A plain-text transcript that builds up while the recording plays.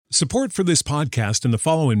Support for this podcast and the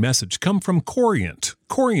following message come from Corient.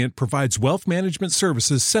 Corient provides wealth management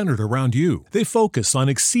services centered around you. They focus on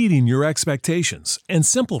exceeding your expectations and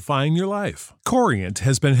simplifying your life. Corient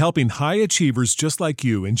has been helping high achievers just like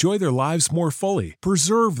you enjoy their lives more fully,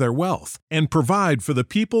 preserve their wealth, and provide for the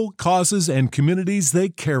people, causes, and communities they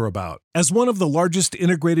care about. As one of the largest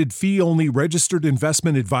integrated fee-only registered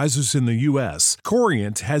investment advisors in the U.S.,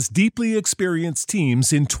 Corient has deeply experienced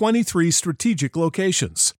teams in 23 strategic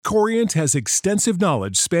locations. Corient has extensive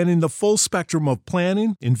knowledge spanning the full spectrum of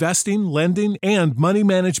planning, investing, lending, and money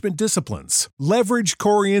management disciplines. Leverage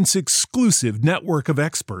Corient's exclusive network of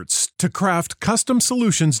experts to craft custom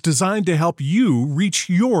solutions designed to help you reach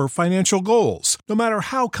your financial goals, no matter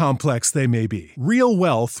how complex they may be. Real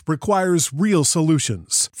wealth requires real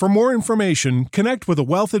solutions. For more information, connect with a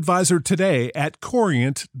wealth advisor today at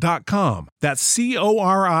Corient.com. That's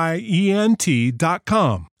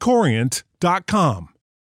Corient.com. Corient.com.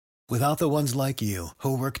 Without the ones like you,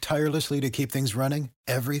 who work tirelessly to keep things running,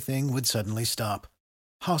 everything would suddenly stop.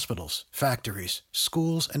 Hospitals, factories,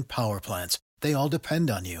 schools, and power plants, they all depend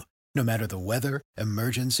on you. No matter the weather,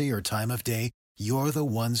 emergency, or time of day, you're the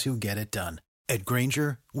ones who get it done. At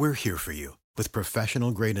Grainger, we're here for you with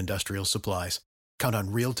professional-grade industrial supplies. Count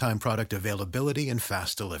on real-time product availability and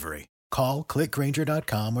fast delivery. Call, click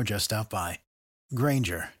Grainger.com, or just stop by.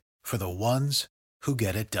 Grainger, for the ones who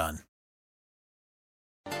get it done.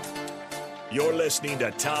 You're listening to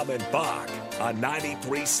Tom and Bock on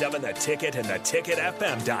 93.7 The Ticket and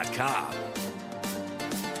theticketfm.com.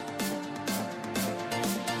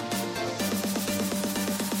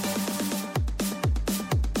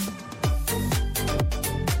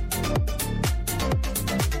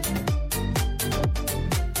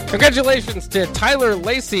 Congratulations to Tyler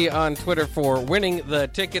Lacey on Twitter for winning the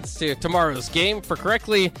tickets to tomorrow's game. For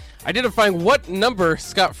correctly identifying what number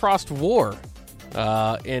Scott Frost wore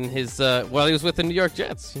in his while he was with the New York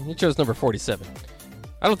Jets. He chose number 47.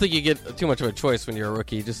 I don't think you get too much of a choice when you're a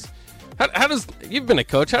rookie. Just how does, you've been a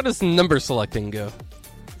coach, how does number selecting go?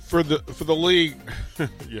 For the league,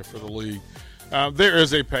 yeah, for the league, there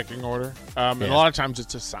is a pecking order, and a lot of times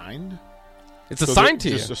it's assigned. It's assigned to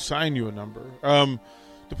you. Just assign you a number.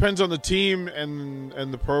 Depends on the team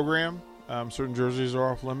and the program. Certain jerseys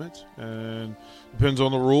are off limits, and depends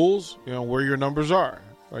on the rules. You know where your numbers are.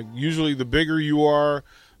 Like usually, the bigger you are,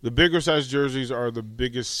 the bigger size jerseys are the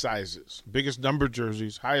biggest sizes. Biggest number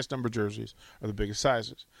jerseys, highest number jerseys are the biggest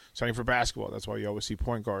sizes. Same for basketball. That's why you always see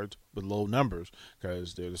point guards with low numbers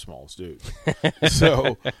because they're the smallest dudes.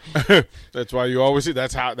 So that's why you always see.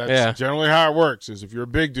 That's generally how it works. Is if you're a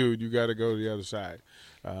big dude, you got to go to the other side.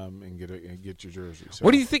 And get your jersey. So.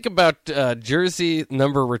 What do you think about jersey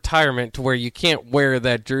number retirement to where you can't wear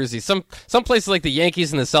that jersey? Some places like the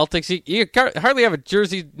Yankees and the Celtics, you hardly have a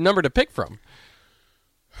jersey number to pick from.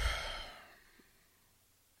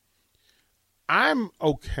 I'm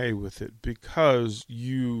okay with it because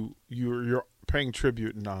you're paying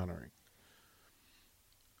tribute and honoring.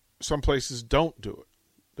 Some places don't do it.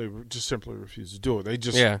 They just simply refuse to do it. They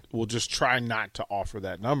just will just try not to offer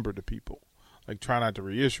that number to people. Like try not to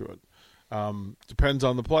reissue it. Depends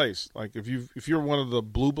on the place. Like if you're one of the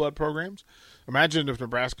blue blood programs, imagine if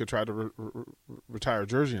Nebraska tried to retire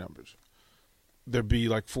jersey numbers. There'd be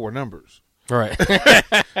like 4 numbers. Right.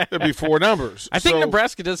 There'd be 4 numbers. I think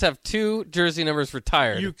Nebraska does have 2 jersey numbers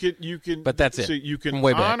retired. You can, but that's it. So you can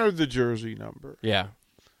honor the jersey number. Yeah.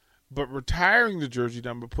 But retiring the jersey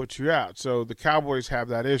number puts you out. So the Cowboys have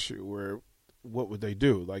that issue where. What would they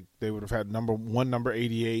do? Like they would have had number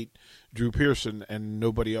 88, Drew Pearson, and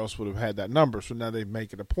nobody else would have had that number. So now they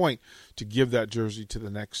make it a point to give that jersey to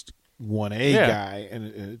the next 1A guy, and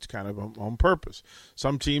it's kind of on purpose.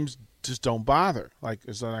 Some teams just don't bother. Like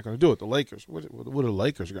it's not going to do it. The Lakers, what are the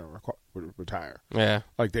Lakers going to retire? Yeah,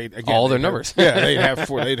 like all their numbers. They'd have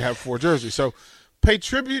 4. They'd have 4 jerseys. So pay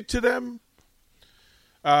tribute to them.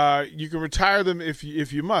 You can retire them if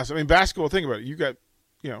you must. I mean, basketball. Think about it. You got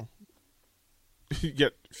you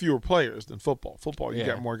get fewer players than football. Football, you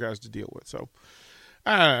got more guys to deal with. So,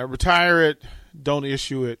 retire it. Don't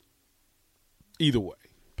issue it. Either way,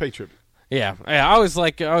 pay tribute. Yeah, I always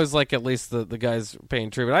like at least the guys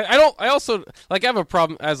paying tribute. I also have a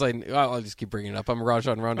problem I'll just keep bringing it up. I'm a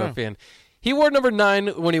Rajon Rondo fan. He wore number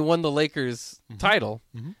 9 when he won the Lakers title.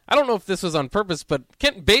 Mm-hmm. I don't know if this was on purpose, but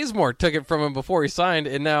Kent Bazemore took it from him before he signed,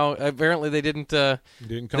 and now apparently they didn't come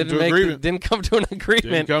to an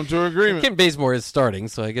agreement. Kent Bazemore is starting,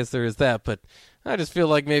 so I guess there is that. But I just feel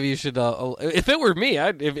like maybe you should. If it were me,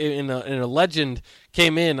 if a legend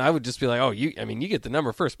came in, I would just be like, you get the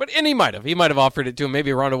number first. And he might have offered it to him.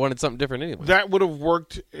 Maybe Rondo wanted something different anyway. That would have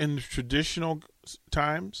worked in traditional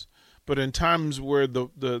times. But in times where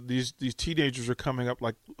these teenagers are coming up,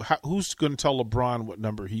 like who's going to tell LeBron what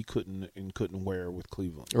number he couldn't wear with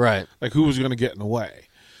Cleveland? Right. Like who was going to get in the way?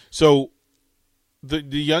 So the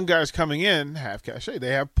young guys coming in have cachet.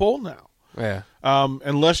 They have pull now. Yeah.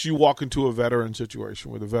 Unless you walk into a veteran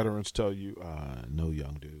situation where the veterans tell you, no,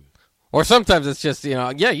 young dude. Or sometimes it's just, you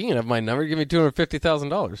can have my number. Give me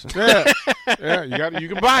 $250,000. Yeah, you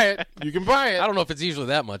can buy it. You can buy it. I don't know if it's usually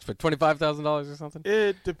that much, but $25,000 or something.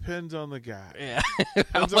 It depends on the guy. Yeah.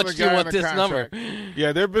 How much do you want this number?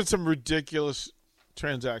 Yeah, there have been some ridiculous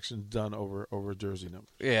transactions done over jersey numbers.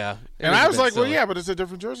 Yeah. And I was like, silly. Well, yeah, but it's a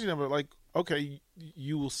different jersey number. Like, okay,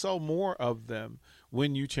 you will sell more of them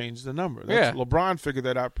when you change the number. LeBron figured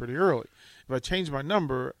that out pretty early. If I change my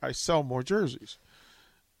number, I sell more jerseys.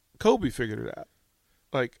 Kobe figured it out.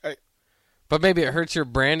 But maybe it hurts your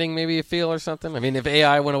branding, maybe you feel, or something? I mean, if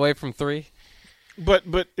AI went away from 3? But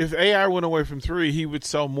if AI went away from 3, he would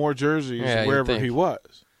sell more jerseys wherever he was.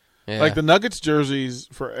 Yeah. Like the Nuggets jerseys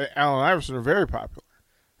for Allen Iverson are very popular.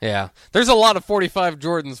 Yeah. There's a lot of 45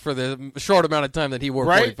 Jordans for the short amount of time that he wore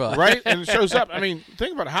 45. Right, and it shows up. I mean,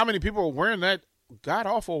 think about how many people are wearing that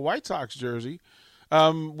god-awful White Sox jersey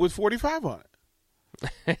with 45 on it.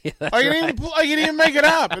 Yeah, he didn't even make it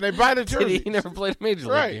up, and they buy the jersey. He never played a major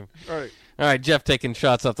league game. Right. All right, Jeff taking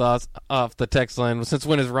shots off the text line. Since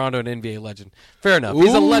when is Rondo an NBA legend? Fair enough.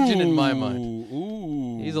 He's a legend in my mind.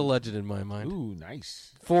 Ooh. He's a legend in my mind. Ooh,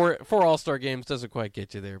 nice. 4 All-Star games doesn't quite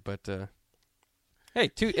get you there, but hey,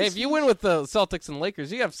 if you win with the Celtics and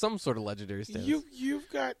Lakers, you have some sort of legendary status. You've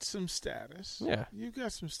got some status. Yeah. You've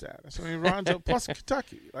got some status. I mean, Rondo plus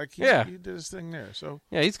Kentucky. He did his thing there. So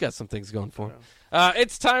yeah, he's got some things going for him.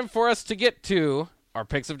 It's time for us to get to our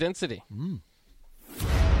picks of density.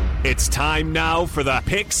 It's time now for the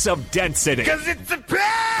picks of density. 'Cause it's a pick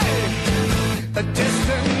of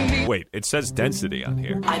destiny. Wait, it says density on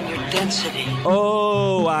here. I'm your density.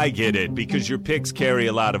 Oh, I get it. Because your picks carry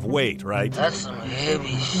a lot of weight, right? That's some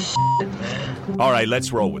heavy shit, man. All right,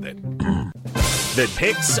 let's roll with it. The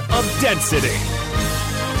picks of density.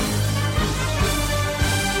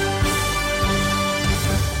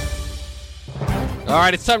 All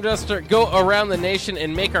right, it's time for us to go around the nation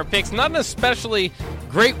and make our picks. Not an especially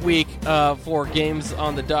great week for games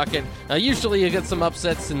on the docket. Usually you get some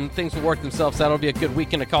upsets and things will work themselves out. It'll be a good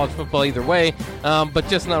weekend of college football either way, but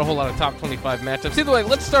just not a whole lot of top 25 matchups. Either way,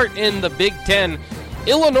 let's start in the Big Ten.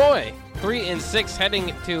 Illinois, 3-6,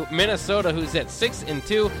 heading to Minnesota, who's at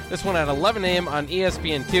 6-2. This one at 11 a.m. on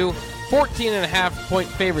ESPN2. 14.5-point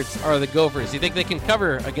favorites are the Gophers. You think they can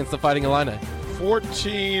cover against the Fighting Illini?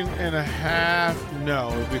 14.5. No,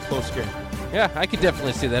 it would be a close game. Yeah, I could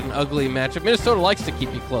definitely see that. An ugly matchup. Minnesota likes to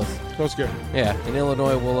keep you close. Close game. Yeah, and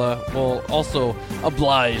Illinois will also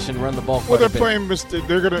oblige and run the ball. Well, they're playing mistake.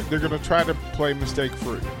 They're gonna try to play mistake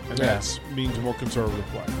free, and that means more conservative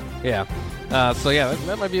play. Yeah. So yeah,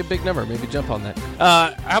 that might be a big number. Maybe jump on that.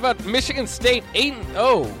 How about Michigan State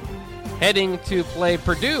 8-0? Heading to play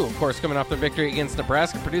Purdue, of course, coming off their victory against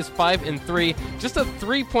Nebraska. Purdue's 5-3. Just a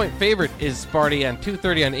 3-point favorite is Sparty on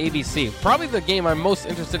 2:30 on ABC. Probably the game I'm most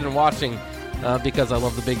interested in watching because I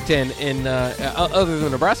love the Big Ten, other than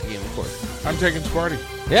the Nebraska game, of course. I'm taking Sparty.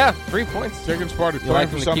 Yeah, 3 points. Taking Sparty. You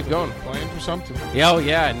like them to keep going. Playing for something. Yeah,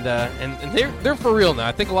 and they're for real now.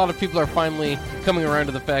 I think a lot of people are finally coming around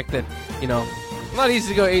to the fact that, not easy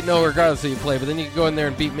to go 8-0 regardless of who you play, but then you can go in there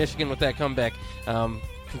and beat Michigan with that comeback.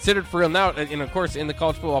 Considered for real now, and of course in the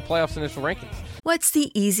college football playoffs initial rankings. What's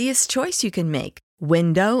the easiest choice you can make?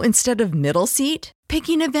 Window instead of middle seat?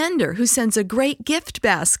 Picking a vendor who sends a great gift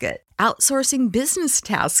basket? Outsourcing business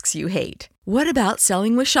tasks you hate? What about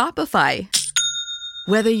selling with Shopify?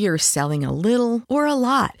 Whether you're selling a little or a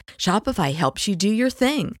lot, Shopify helps you do your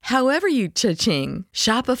thing, however you cha-ching.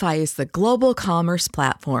 Shopify is the global commerce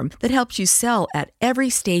platform that helps you sell at every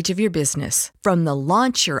stage of your business. From the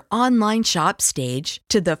launch your online shop stage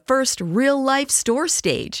to the first real-life store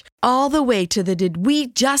stage, all the way to the did we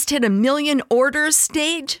just hit 1 million orders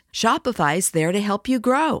stage. Shopify's there to help you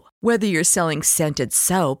grow. Whether you're selling scented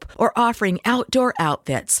soap or offering outdoor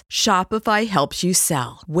outfits, Shopify helps you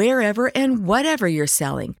sell. Wherever and whatever you're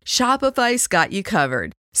selling, Shopify's got you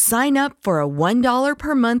covered. Sign up for a $1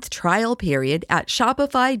 per month trial period at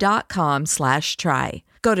shopify.com/try.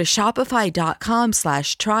 Go to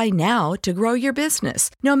shopify.com/try now to grow your business,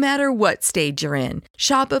 no matter what stage you're in.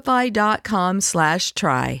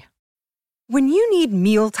 Shopify.com/try. When you need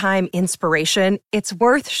mealtime inspiration, it's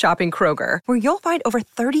worth shopping Kroger, where you'll find over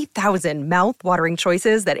 30,000 mouth-watering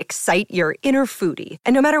choices that excite your inner foodie.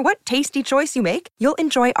 And no matter what tasty choice you make, you'll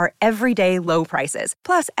enjoy our everyday low prices,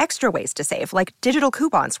 plus extra ways to save, like digital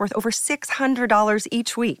coupons worth over $600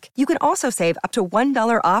 each week. You can also save up to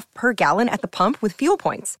 $1 off per gallon at the pump with fuel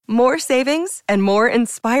points. More savings and more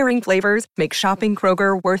inspiring flavors make shopping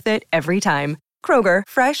Kroger worth it every time. Kroger,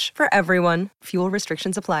 fresh for everyone. Fuel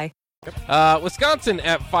restrictions apply. Wisconsin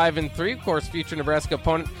at 5-3, of course, future Nebraska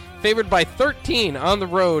opponent, favored by 13 on the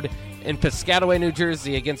road in Piscataway, New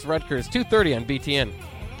Jersey, against Rutgers. 2:30 on BTN.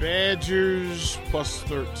 Badgers plus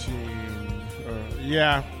 13.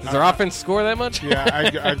 Yeah. Does their offense score that much? Yeah,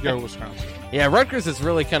 I'd go Wisconsin. Yeah, Rutgers has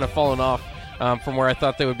really kind of fallen off from where I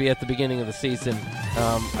thought they would be at the beginning of the season.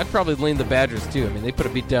 I'd probably lean the Badgers, too. I mean, they put a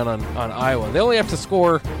beat down on Iowa. They only have to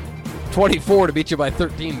score 24 to beat you by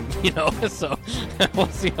 13, so we'll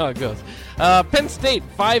see how it goes. Penn State,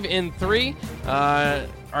 5-3,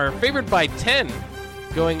 are favored by 10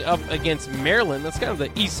 going up against Maryland. That's kind of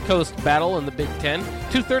the East Coast battle in the Big Ten.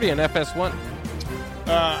 2:30 on FS1.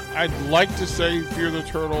 I'd like to say fear the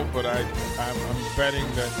turtle, but I'm betting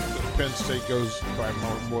that Penn State goes by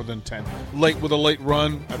more than 10. With a late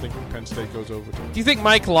run, I think Penn State goes over 10. Do you think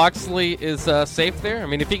Mike Loxley is safe there? I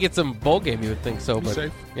mean, if he gets a bowl game, you would think so. But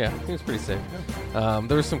safe. Yeah, he was pretty safe. Yeah.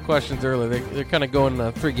 There were some questions earlier. They're kind of going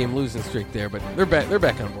a 3-game losing streak there, but they're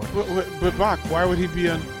back on board. But Bock, why would he be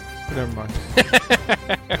on? Never mind.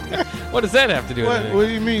 What does that have to do with it? What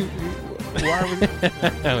do you mean? Why would he?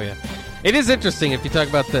 Oh, yeah. It is interesting if you talk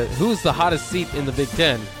about who's the hottest seat in the Big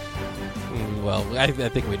Ten. Well, I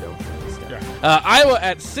think we know. Yeah. Iowa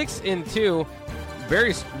at 6-2,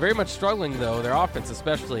 very much struggling though. Their offense,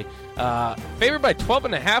 especially, favored by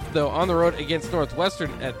 12.5 though on the road against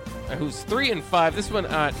Northwestern, who's 3-5. This one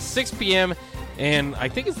at 6 p.m. And I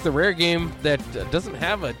think it's the rare game that doesn't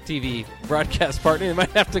have a TV broadcast partner. They might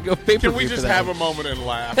have to go pay-per-view. Can we just have a moment and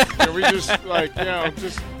laugh? Can we just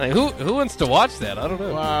who wants to watch that? I don't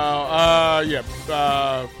know.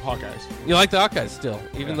 Hawkeyes. You like the Hawkeyes still,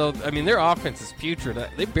 even though their offense is putrid.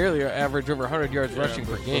 They barely average over 100 yards rushing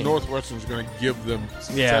per game. Northwestern's going to give them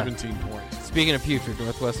 17 points. Speaking of putrid,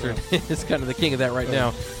 Northwestern is kind of the king of that right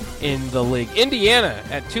now in the league. Indiana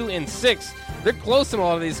at 2-6. They're close in a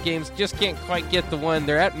lot of these games, just can't quite get the one.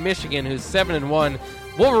 They're at Michigan, who's 7-1.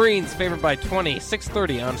 Wolverines favored by 20,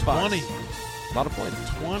 6:30 on Fox. 20. A lot of points.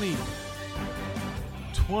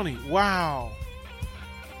 20. Wow.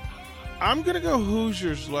 I'm going to go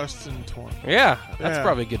Hoosiers less than 20. Yeah, that's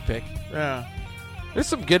probably a good pick. Yeah. There's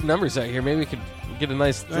some good numbers out here. Maybe we could get a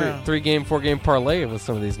nice 3-game, 4-game parlay with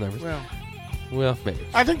some of these numbers. Well, maybe.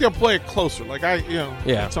 I think they'll play it closer.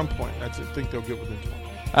 At some point, I think they'll get within 20.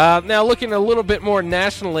 Now looking a little bit more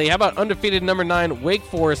nationally, how about undefeated number 9 Wake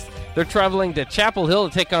Forest? They're traveling to Chapel Hill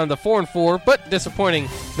to take on the 4-4 but disappointing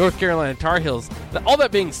North Carolina Tar Heels. All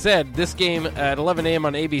that being said, this game at 11 a.m.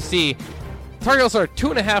 on ABC, Tar Heels are a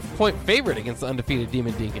 2.5-point favorite against the undefeated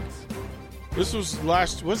Demon Deacons. Wasn't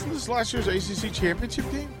this last year's ACC championship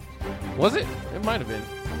game? Was it? It might have been.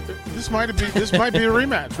 This might be a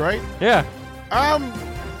rematch, right? Yeah.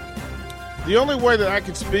 The only way that I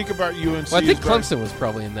can speak about UNC. Well, I think Clemson was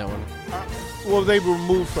probably in that one. Well, they were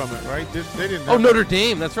moved from it, right? They didn't. Notre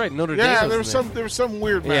Dame. That's right. Notre Dame. Yeah, there was some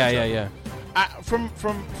weird matchup. Yeah.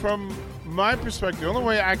 From my perspective, the only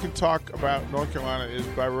way I can talk about North Carolina is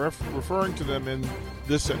by referring to them in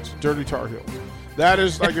this sense: Dirty Tar Heels. That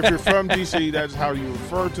is like if you're from DC, that's how you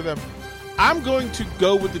refer to them. I'm going to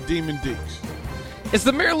go with the Demon Deeks. Is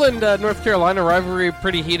the Maryland North Carolina rivalry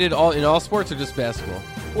pretty heated in all sports or just basketball?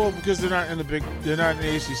 Well, because they're not in the ACC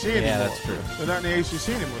anymore. Yeah, that's true. They're not in the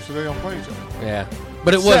ACC anymore, so they don't play each other. Yeah,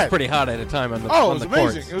 but it was pretty hot at a time on the it was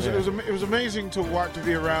amazing. Courts. It was amazing to watch, to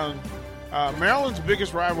be around. Maryland's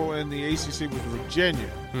biggest rival in the ACC was Virginia,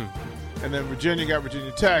 and then Virginia got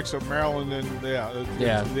Virginia Tech, so Maryland and the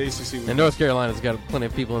ACC. Was and North Carolina's got plenty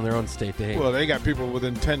of people in their own state to hate. Well, they got people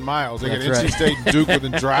within 10 miles. They That's got NC State and Duke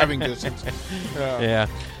within driving distance. Yeah.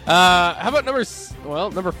 How about number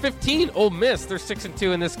 15, Ole Miss? They're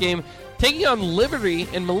 6-2 in this game, taking on Liberty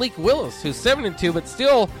and Malik Willis, who's 7-2, but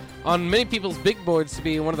still on many people's big boards to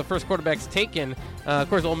be one of the first quarterbacks taken. Of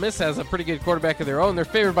course, Ole Miss has a pretty good quarterback of their own. They're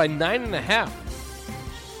favored by 9.5.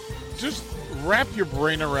 Just wrap your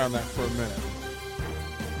brain around that for a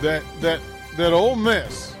minute. That Ole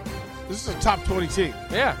Miss, this is a top 20 team.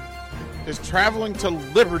 Yeah. Is traveling to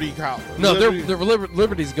Liberty College. No,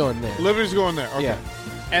 Liberty's going there. Liberty's going there. Okay. Yeah.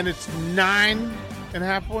 And it's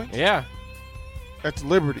 9.5 points? Yeah. That's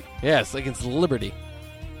Liberty. Yes, against Liberty.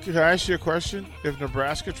 Can I ask you a question? If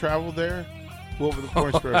Nebraska traveled there, What would the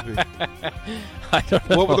point spread be? I don't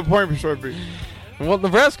know. What would the point spread be? Well,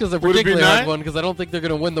 Nebraska's a Would it be particularly hard 9? one because I don't think they're going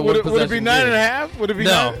to win the Would one possession it be game. 9.5? Would it be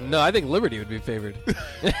 9? No, I think Liberty would be favored.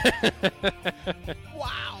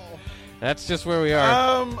 Wow. That's just where we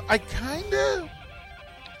are. I kind of,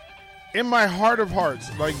 in my heart of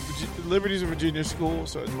hearts, like Liberty's a Virginia school,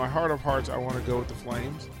 so in my heart of hearts, I want to go with the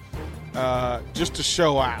Flames, just to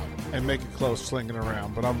show out and make it close, slinging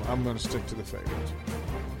around. But I'm going to stick to the favorites.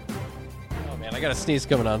 Oh man, I got a sneeze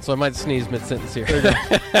coming on, so I might sneeze mid-sentence here. There you go.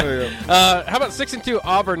 There you go. How about 6-2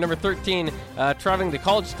 Auburn, number 13, traveling to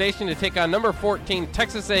College Station to take on number 14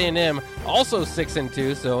 Texas A&M, also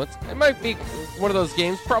 6-2. So it might be one of those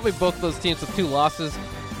games. Probably both of those teams with 2 losses,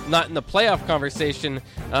 not in the playoff conversation,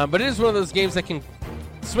 but it is one of those games that can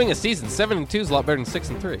swing a season. 7-2 is a lot better than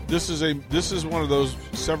 6-3. This is one of those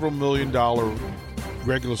several $1 million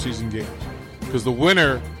regular season games because the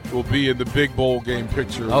winner will be in the big bowl game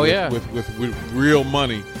picture. with real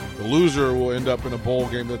money. The loser will end up in a bowl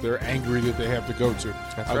game that they're angry that they have to go to.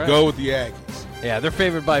 I'll go with the Aggies. Yeah, they're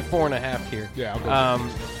favored by 4.5 here. Yeah, I'll go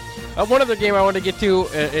with one other game I want to get to,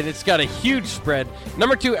 and it's got a huge spread.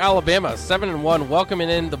 Number 2, Alabama, 7-1, welcoming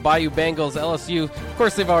in the Bayou Bengals. LSU, of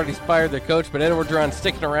course, they've already fired their coach, but Edward Duran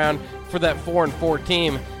sticking around for that 4-4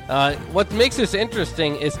 team. What makes this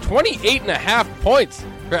interesting is 28.5 points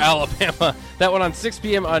for Alabama. That one on 6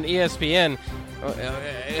 p.m. on ESPN.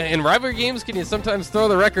 In rivalry games, can you sometimes throw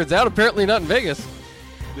the records out? Apparently not in Vegas.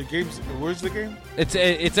 The game's where's the game? It's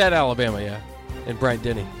at Alabama, yeah, in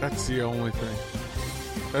Bryant-Denny. That's the only thing.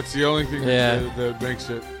 That's the only thing that makes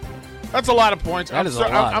it. That's a lot of points. That is a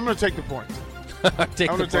lot. I'm going to take the points. I'm going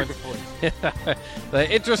to take the points.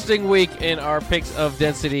 The interesting week in our picks of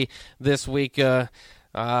density this week. And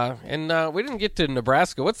we didn't get to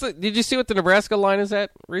Nebraska. Did you see what the Nebraska line is at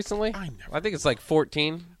recently? I think it's like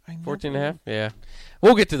 14, 14.5. Yeah.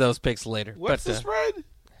 We'll get to those picks later. What's the spread?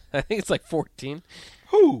 I think it's like 14.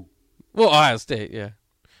 Who? Well, Ohio State, yeah.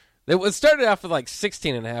 It started off with like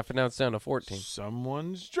 16.5, and now it's down to 14.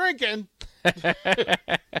 Someone's drinking.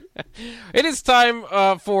 It is time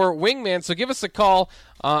for Wingman, so give us a call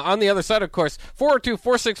on the other side, of course.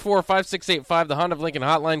 402-464-5685, the Honda of Lincoln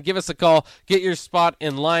hotline. Give us a call. Get your spot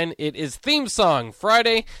in line. It is Theme Song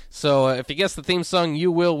Friday, so if you guess the theme song,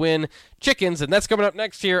 you will win chickens, and that's coming up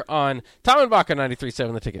next here on Tom and Bock on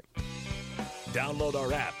 93.7 The Ticket. Download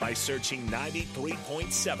our app by searching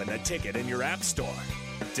 93.7 The Ticket in your app store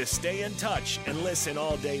to stay in touch and listen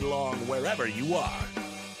all day long wherever you are.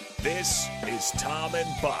 This is Tom and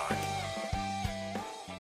Bock.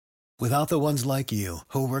 Without the ones like you,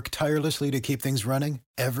 who work tirelessly to keep things running,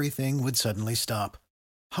 everything would suddenly stop.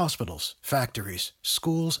 Hospitals, factories,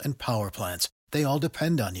 schools, and power plants, they all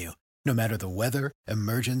depend on you. No matter the weather,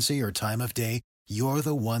 emergency, or time of day, you're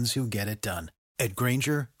the ones who get it done. At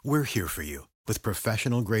Grainger, we're here for you with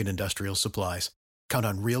professional-grade industrial supplies. Count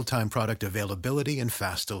on real-time product availability and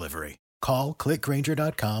fast delivery. Call, click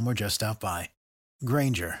Grainger.com, or just stop by.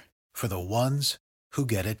 Grainger, for the ones who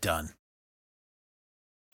get it done.